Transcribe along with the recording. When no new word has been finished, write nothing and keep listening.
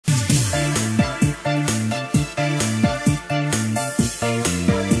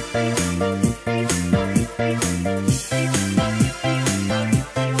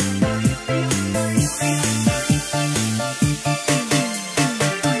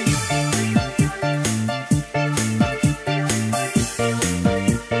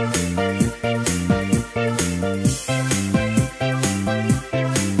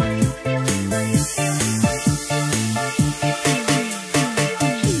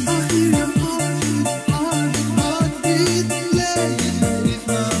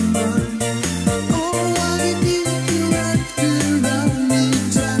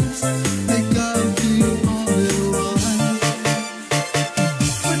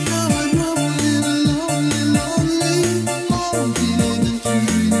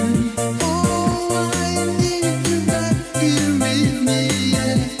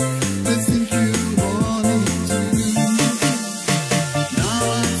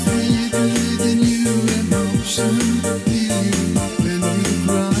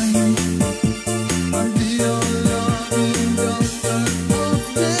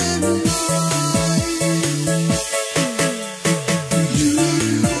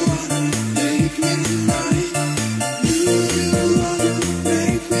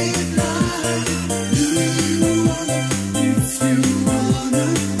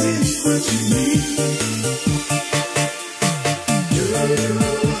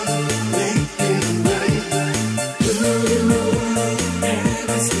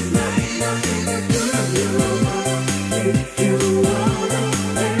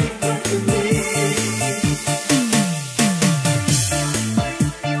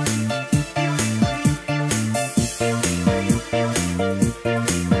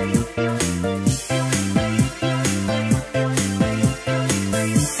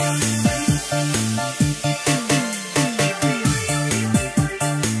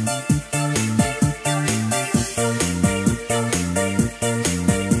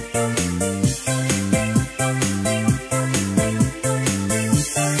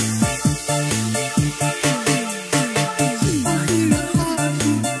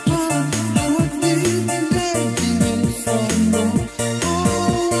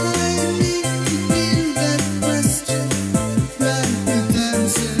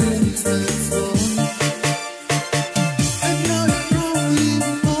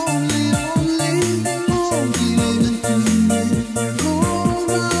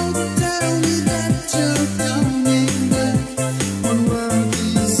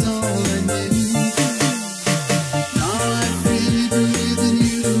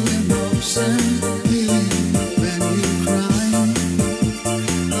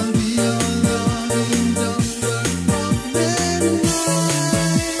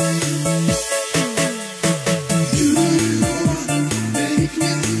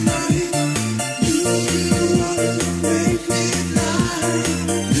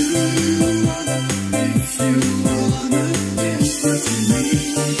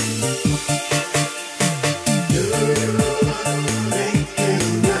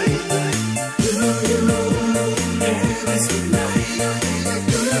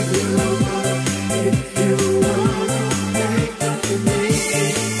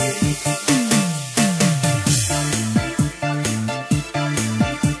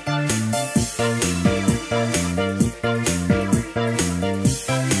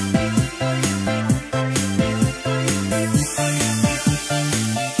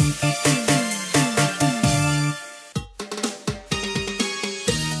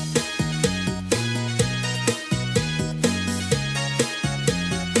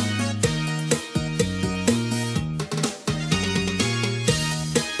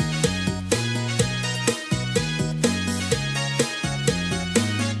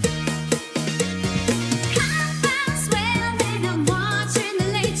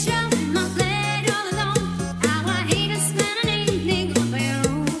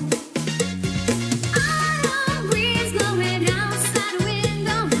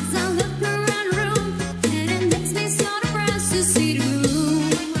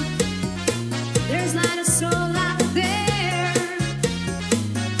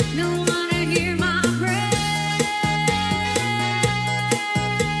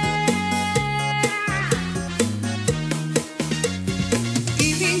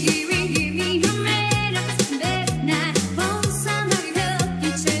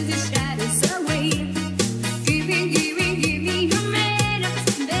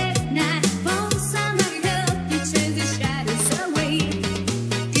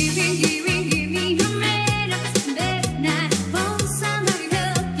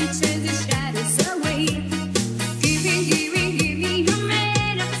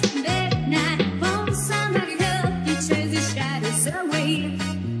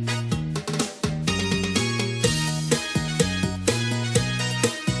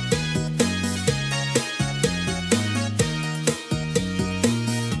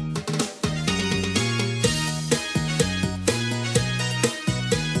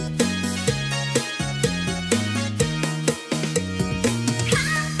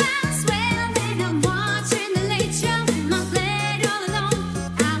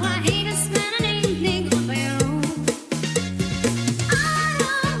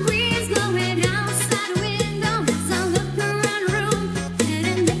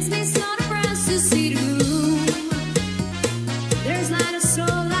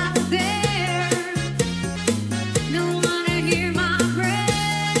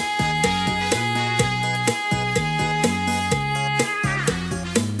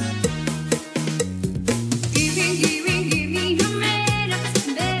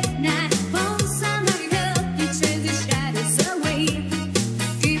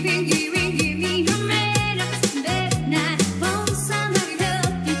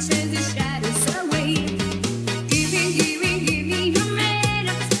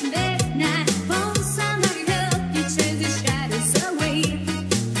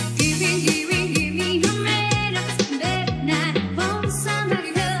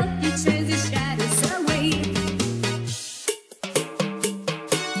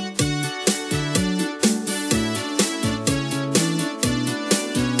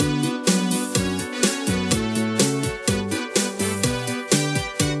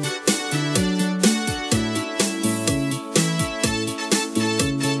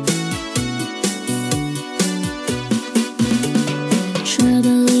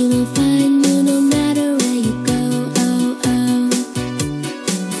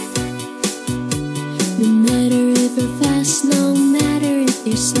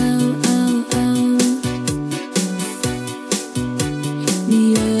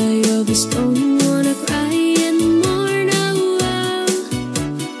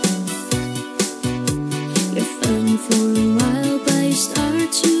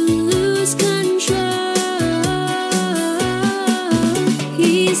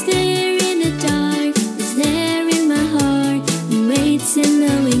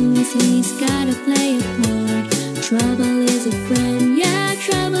gotta play a part. Trouble is a friend, yeah,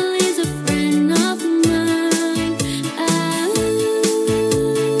 trouble is a friend of mine. Oh.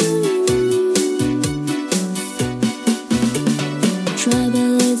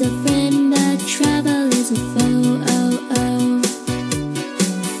 Trouble is a friend, but trouble is a foe. Oh, oh.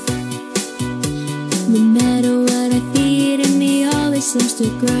 No matter what I feed in me, always seems to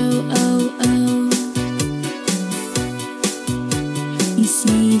grow. Oh, oh. He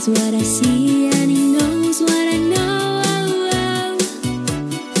sees what I see and he knows what I know. Oh, oh.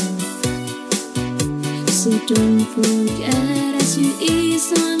 So don't forget as you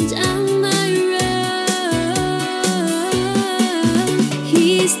ease on down my road.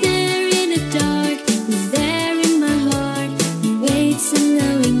 He's there in the dark, he's there in my heart. He waits in the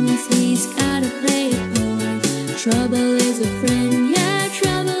wings, he's gotta play a part. Trouble is a friend, yeah,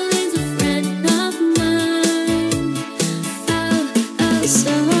 trouble is a friend of mine. Oh, oh,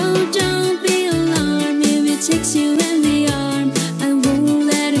 so don't be alarmed if it takes you in the arm. I won't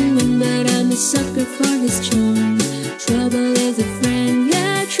let him win, but I'm a sucker for his charm. Trouble is a friend,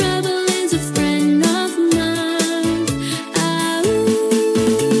 yeah, trouble is a friend of mine. Oh,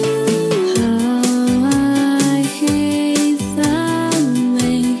 how I hate the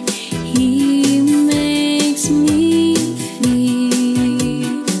way he makes me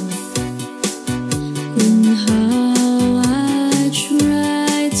feel, and how I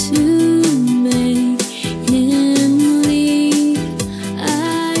try to make him leave. I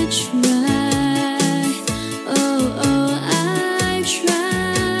try, oh, oh, I try.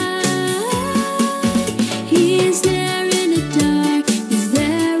 He's there in the dark, he's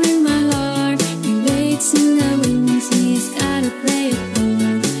there in my heart. He waits in the wings, he's gotta play a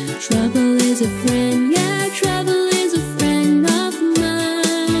part. Trouble is a friend, yeah, trouble is a friend of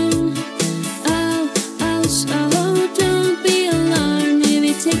mine. Oh, oh, so don't be alarmed if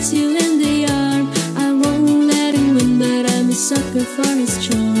it takes you in the arm. I won't let him win, but I'm a sucker for his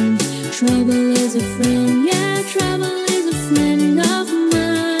charm. Trouble is a friend, yeah, trouble is a friend of mine.